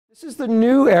This is the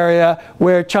new area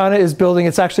where China is building.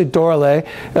 It's actually Doralé,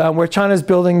 where China is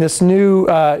building this new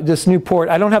port.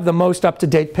 I don't have the most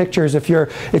up-to-date pictures. If you're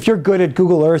good at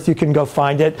Google Earth, you can go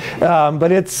find it.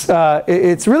 But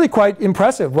it's really quite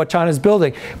impressive what China is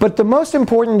building. But the most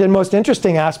important and most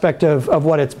interesting aspect of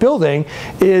what it's building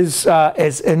is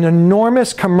an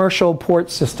enormous commercial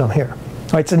port system here.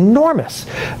 It's enormous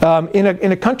in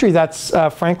a country that's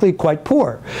frankly quite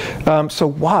poor. So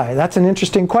why? That's an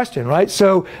interesting question, right?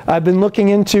 So I've been looking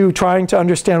into trying to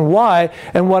understand why,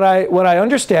 and what I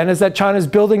understand is that China's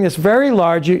building this very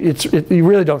large. You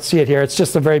really don't see it here. It's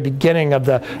just the very beginning of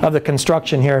the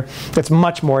construction here. It's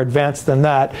much more advanced than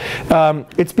that.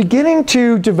 It's beginning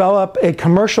to develop a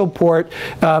commercial port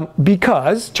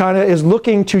because China is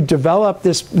looking to develop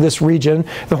this region,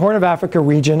 the Horn of Africa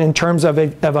region, in terms of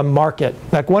a market.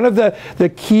 Like one of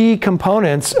the key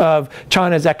components of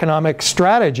China's economic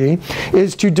strategy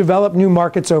is to develop new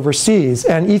markets overseas.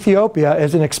 And Ethiopia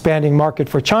is an expanding market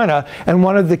for China. And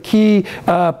one of the key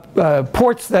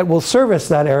ports that will service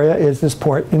that area is this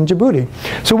port in Djibouti.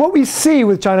 So what we see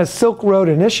with China's Silk Road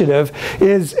Initiative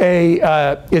is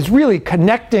really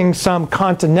connecting some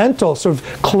continental, sort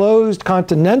of closed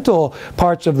continental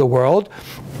parts of the world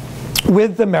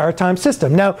with the maritime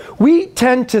system. Now, we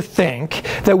tend to think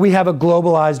that we have a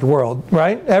globalized world,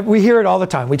 right? We hear it all the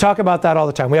time. We talk about that all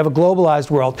the time. We have a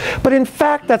globalized world. But in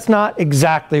fact, that's not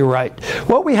exactly right.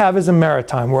 What we have is a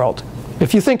maritime world,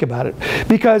 if you think about it.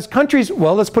 Because countries,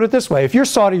 well, let's put it this way. If you're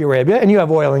Saudi Arabia and you have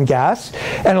oil and gas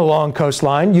and a long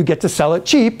coastline, you get to sell it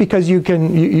cheap because you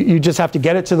just have to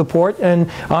get it to the port and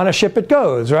on a ship it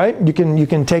goes, right? You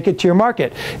can take it to your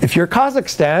market. If you're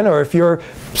Kazakhstan or if you're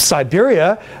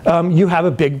Siberia, you have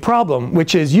a big problem,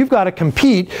 which is you've got to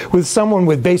compete with someone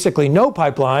with basically no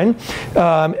pipeline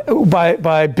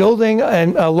by building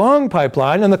a long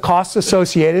pipeline and the costs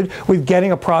associated with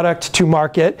getting a product to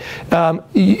market.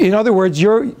 In other words,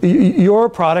 your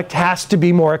product has to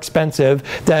be more expensive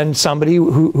than somebody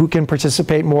who can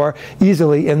participate more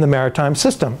easily in the maritime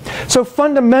system. So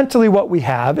fundamentally what we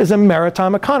have is a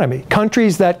maritime economy.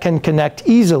 Countries that can connect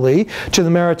easily to the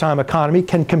maritime economy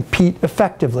can compete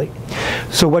effectively.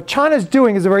 So what China's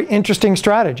doing is a very interesting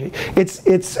strategy.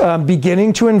 It's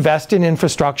beginning to invest in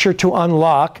infrastructure to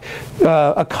unlock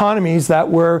economies that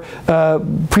were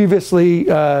previously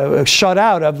shut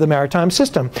out of the maritime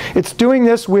system. It's doing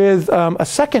this with a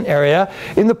second area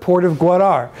in the port of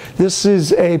Gwadar. This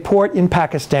is a port in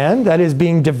Pakistan that is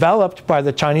being developed by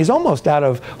the Chinese almost out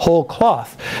of whole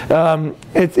cloth.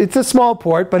 It's a small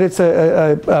port, but it's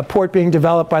a port being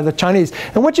developed by the Chinese.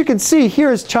 And what you can see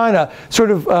here is China, sort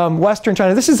of western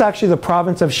China. This is actually the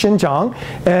province of Xinjiang.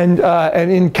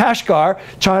 And in Kashgar,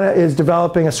 China is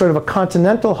developing a sort of a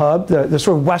continental hub, the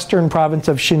sort of western province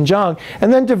of Xinjiang,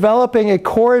 and then developing a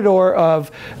corridor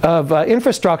of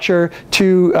infrastructure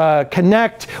to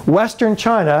connect Western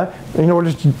China in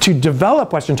order to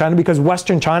develop Western China, because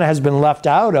Western China has been left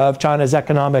out of China's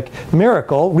economic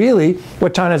miracle. Really,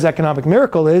 what China's economic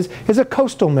miracle is a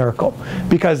coastal miracle,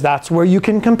 because that's where you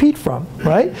can compete from,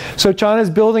 right? So China's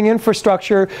building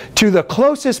infrastructure to the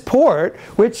closest port,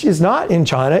 which is not in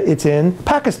China, it's in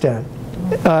Pakistan,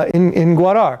 in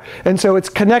Gwadar. And so it's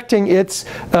connecting its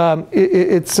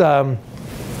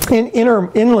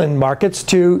inland markets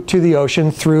to the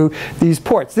ocean through these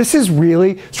ports. This is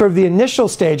really sort of the initial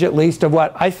stage, at least, of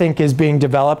what I think is being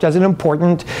developed as an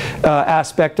important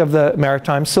aspect of the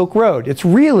Maritime Silk Road. It's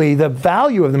really the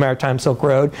value of the Maritime Silk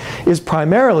Road is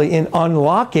primarily in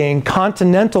unlocking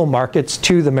continental markets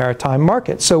to the maritime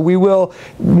market. So we will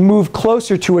move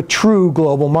closer to a true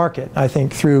global market, I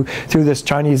think, through this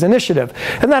Chinese initiative.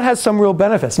 And that has some real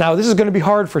benefits. Now, this is going to be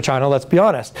hard for China, let's be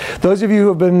honest. Those of you who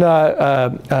have been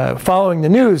following the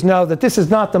news know that this is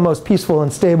not the most peaceful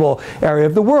and stable area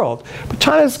of the world. But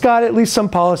China's got at least some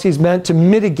policies meant to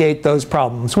mitigate those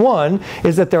problems. One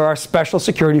is that there are special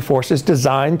security forces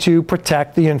designed to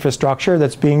protect the infrastructure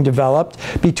that's being developed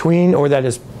between, or that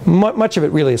is, much of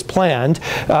it really is planned.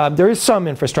 There is some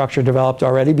infrastructure developed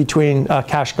already between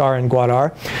Kashgar and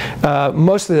Gwadar.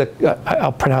 Mostly,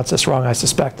 I'll pronounce this wrong, I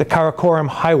suspect, the Karakoram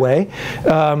Highway.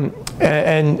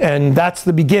 And that's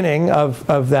the beginning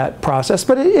of that process.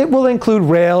 But it will include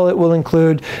rail, it will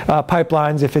include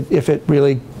pipelines if it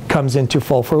really comes into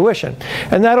full fruition.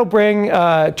 And that'll bring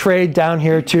trade down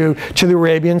here to the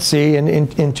Arabian Sea and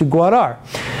into Gwadar.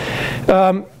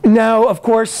 Now, of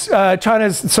course,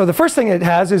 so the first thing it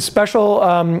has is special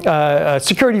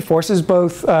security forces,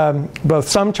 both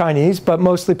some Chinese, but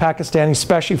mostly Pakistani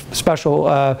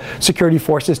special security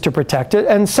forces to protect it.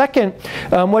 And second,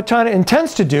 what China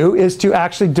intends to do is to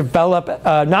actually develop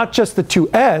not just the two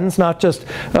ends, not just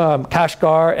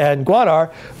Kashgar and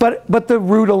Gwadar, but the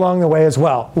route along the way as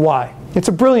well. Why? It's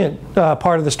a brilliant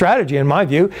part of the strategy, in my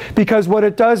view, because what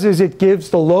it does is it gives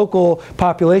the local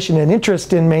population an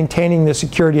interest in maintaining the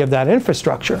security of that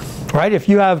infrastructure, right? If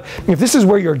this is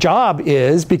where your job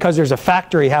is, because there's a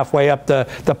factory halfway up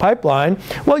the pipeline,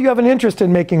 well, you have an interest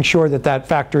in making sure that that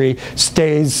factory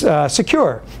stays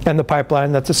secure and the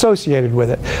pipeline that's associated with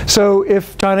it. So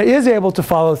if China is able to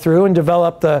follow through and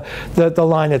develop the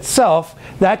line itself,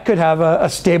 that could have a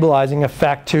stabilizing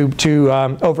effect to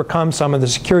overcome some of the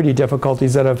security difficulties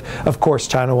that, of course,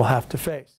 China will have to face.